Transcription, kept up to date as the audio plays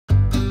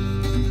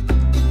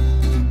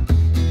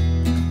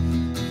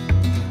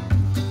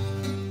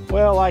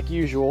Well, like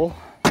usual,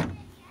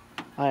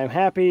 I am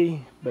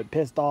happy but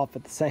pissed off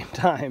at the same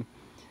time.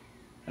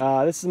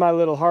 This is my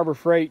little Harbor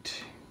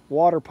Freight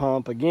water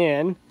pump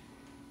again.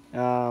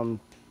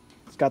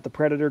 It's got the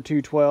Predator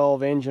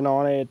 212 engine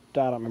on it. I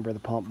don't remember the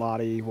pump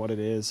body, what it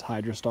is,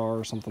 Hydrostar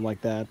or something like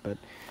that, but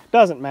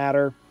doesn't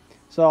matter.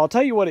 So I'll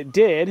tell you what it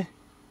did.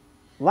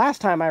 Last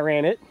time I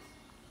ran it,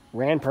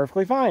 ran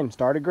perfectly fine.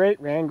 Started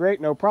great, ran great,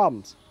 no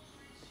problems.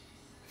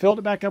 Filled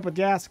it back up with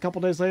gas a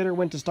couple days later,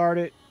 went to start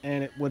it,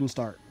 and it wouldn't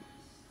start.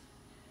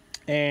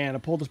 And I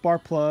pulled the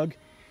spark plug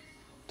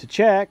to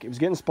check. It was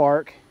getting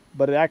spark,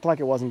 but it acted like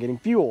it wasn't getting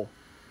fuel.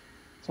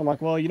 So I'm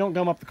like, well, you don't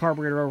gum up the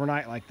carburetor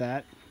overnight like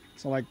that.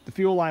 So like the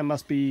fuel line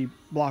must be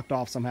blocked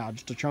off somehow,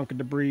 just a chunk of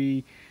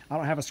debris. I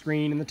don't have a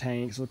screen in the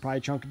tank, so probably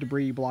a chunk of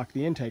debris blocked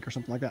the intake or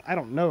something like that. I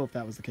don't know if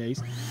that was the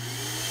case.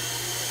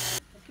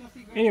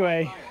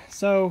 Anyway,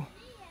 so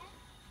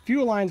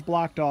fuel line's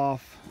blocked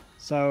off.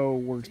 So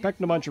we're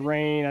expecting a bunch of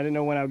rain. I didn't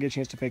know when I would get a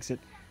chance to fix it.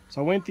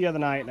 So I went the other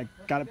night and I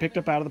got it picked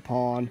up out of the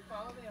pond.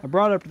 I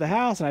brought it up to the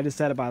house and I just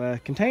set it by the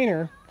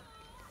container.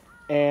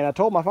 And I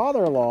told my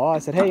father-in-law, I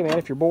said, hey man,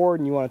 if you're bored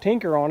and you want to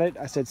tinker on it,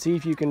 I said, see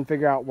if you can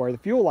figure out where the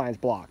fuel line's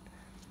blocked.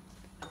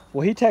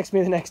 Well, he texted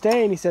me the next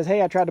day and he says,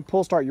 hey, I tried to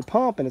pull start your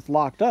pump and it's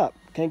locked up.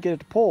 Can't get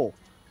it to pull.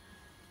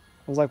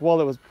 I was like, well,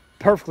 it was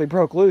perfectly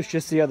broke loose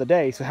just the other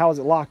day, so how is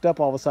it locked up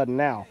all of a sudden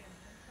now?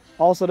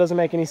 Also doesn't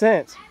make any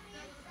sense.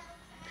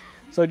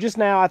 So just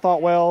now I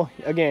thought, well,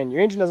 again,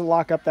 your engine doesn't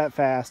lock up that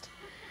fast.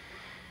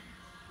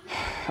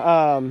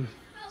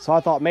 So I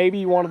thought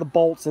maybe one of the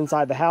bolts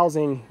inside the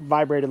housing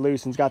vibrated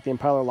loose and's got the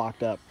impeller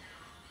locked up.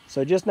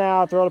 So just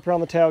now I throw it up here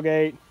on the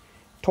tailgate,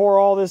 tore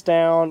all this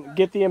down,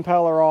 get the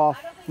impeller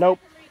off. Nope,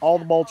 all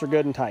the bolts are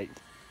good and tight.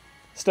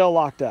 Still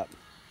locked up.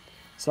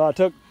 So I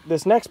took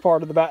this next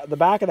part of the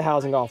back of the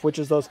housing off, which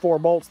is those 4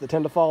 bolts that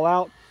tend to fall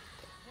out,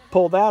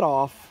 pulled that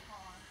off,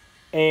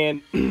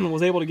 and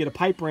was able to get a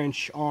pipe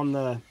wrench on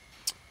the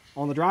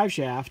drive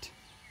shaft.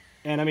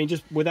 And I mean,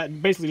 just with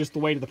that, basically just the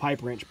weight of the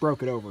pipe wrench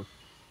broke it over.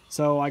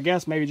 So I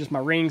guess maybe just my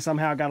ring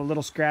somehow got a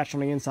little scratch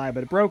on the inside,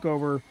 but it broke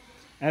over.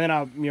 And then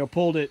I,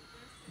 pulled it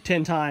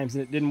 10 times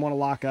and it didn't want to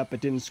lock up.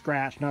 It didn't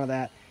scratch, none of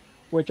that.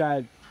 Which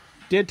I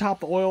did top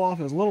the oil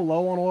off. It was a little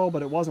low on oil,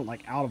 but it wasn't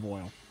like out of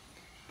oil.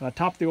 But I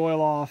topped the oil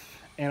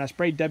off and I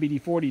sprayed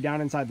WD-40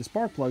 down inside the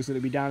spark plug so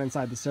it'd be down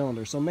inside the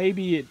cylinder. So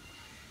maybe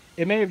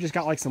it may have just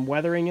got like some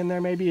weathering in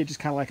there. Maybe it just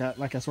kind of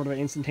like a sort of an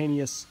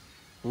instantaneous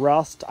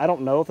rust. I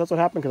don't know if that's what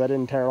happened because I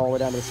didn't tear it all the way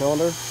down to the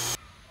cylinder.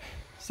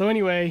 So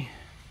anyway,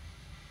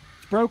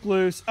 broke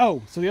loose.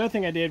 Oh, so the other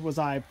thing I did was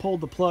I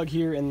pulled the plug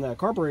here in the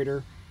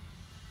carburetor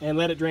and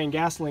let it drain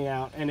gasoline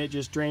out, and it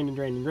just drained and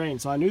drained and drained.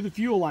 So I knew the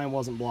fuel line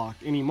wasn't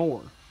blocked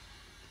anymore.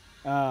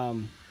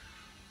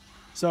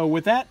 So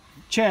with that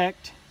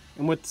checked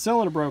and with the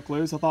cylinder broke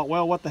loose, I thought,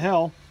 well, what the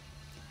hell?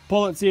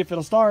 Pull it and see if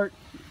it'll start.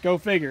 Go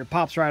figure. It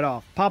pops right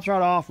off. Pops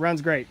right off,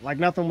 runs great. Like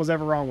nothing was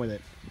ever wrong with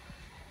it.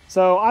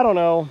 So I don't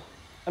know.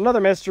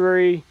 Another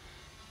mystery,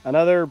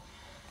 another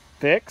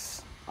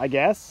fix, I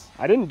guess.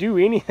 I didn't do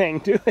anything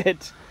to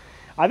it.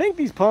 I think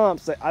these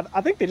pumps,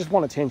 I think they just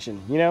want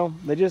attention,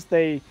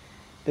 they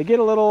get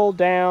a little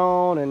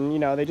down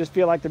and, they just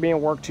feel like they're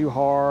being worked too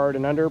hard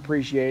and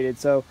underappreciated.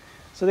 So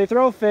they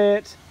throw a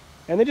fit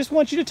and they just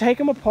want you to take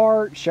them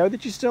apart, show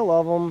that you still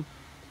love them,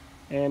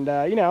 and,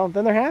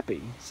 then they're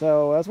happy.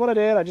 So that's what I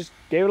did. I just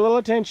gave it a little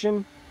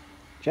attention,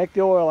 checked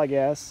the oil, I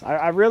guess.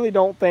 I really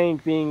don't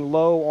think being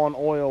low on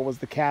oil was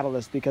the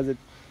catalyst because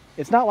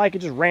it's not like it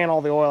just ran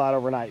all the oil out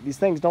overnight. These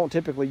things don't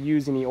typically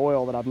use any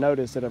oil that I've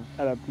noticed at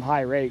a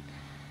high rate.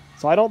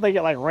 So I don't think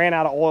it like ran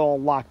out of oil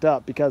and locked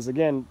up because,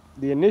 again,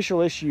 the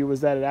initial issue was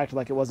that it acted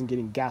like it wasn't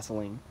getting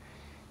gasoline.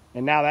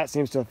 And now that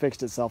seems to have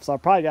fixed itself. So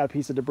I've probably got a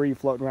piece of debris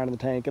floating around in the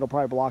tank. It'll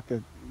probably block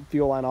the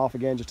fuel line off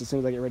again just as soon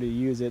as I get ready to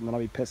use it, and then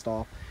I'll be pissed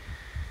off.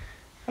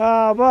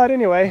 But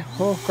anyway,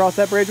 we'll cross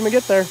that bridge when we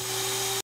get there.